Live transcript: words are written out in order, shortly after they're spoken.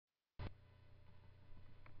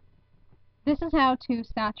This is how to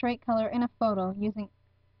saturate color in a photo using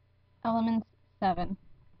Elements 7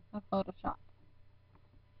 of Photoshop.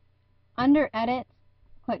 Under Edit,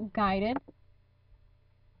 click Guided.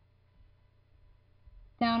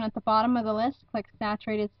 Down at the bottom of the list, click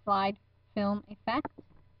Saturated Slide Film Effect.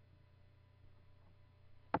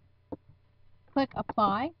 Click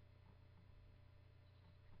Apply.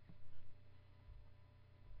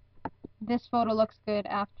 This photo looks good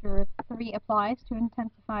after 3 applies to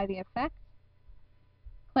intensify the effect.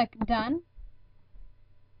 Click Done.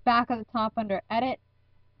 Back at the top under Edit,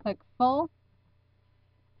 click Full.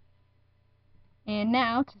 And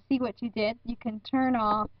now, to see what you did, you can turn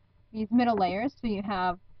off these middle layers, so you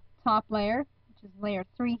have top layer, which is layer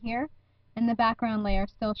 3 here, and the background layer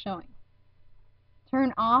still showing.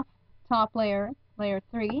 Turn off top layer, layer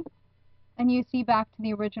 3, and you see back to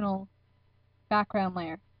the original background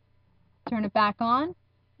layer. Turn it back on,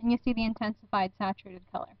 and you see the intensified saturated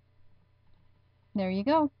color. There you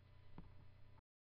go.